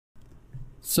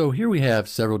So here we have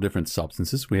several different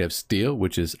substances. We have steel,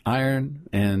 which is iron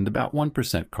and about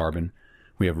 1% carbon.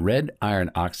 We have red iron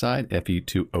oxide,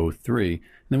 Fe₂O₃, and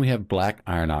then we have black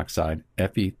iron oxide,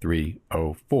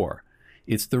 Fe₃O₄.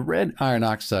 It's the red iron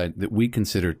oxide that we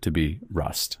consider to be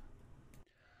rust.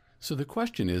 So the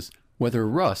question is whether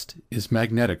rust is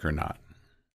magnetic or not.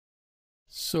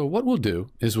 So what we'll do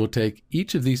is we'll take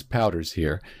each of these powders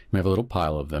here, we have a little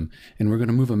pile of them, and we're going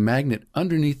to move a magnet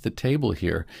underneath the table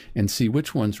here and see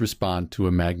which ones respond to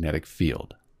a magnetic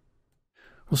field.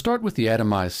 We'll start with the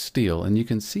atomized steel, and you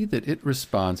can see that it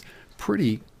responds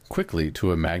pretty quickly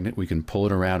to a magnet. We can pull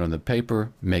it around on the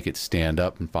paper, make it stand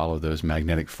up and follow those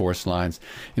magnetic force lines,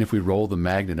 and if we roll the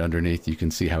magnet underneath, you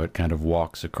can see how it kind of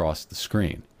walks across the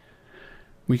screen.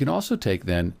 We can also take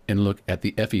then and look at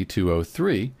the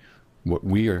Fe₂O₃, what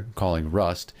we are calling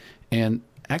rust, and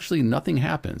actually nothing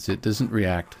happens. It doesn't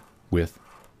react with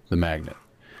the magnet.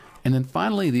 And then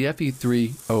finally the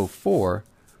Fe₃O₄,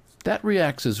 that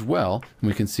reacts as well, and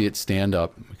we can see it stand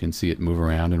up, we can see it move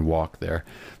around and walk there,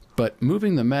 but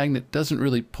moving the magnet doesn't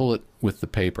really pull it with the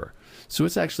paper. So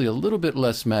it's actually a little bit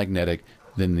less magnetic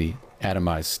than the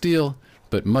atomized steel,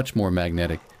 but much more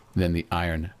magnetic than the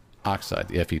iron oxide,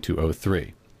 the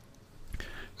Fe₂O₃.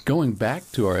 Going back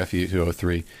to our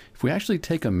Fe₂O₃, if we actually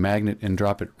take a magnet and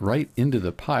drop it right into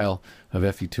the pile of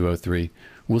Fe₂O₃,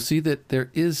 we'll see that there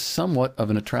is somewhat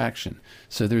of an attraction.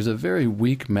 So there's a very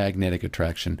weak magnetic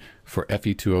attraction for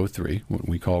Fe₂O₃, what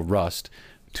we call rust,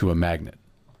 to a magnet.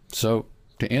 So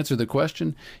to answer the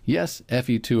question, yes,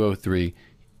 Fe₂O₃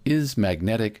 is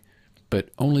magnetic, but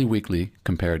only weakly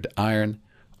compared to iron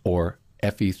or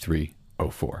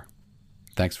Fe₃O₄.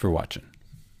 Thanks for watching.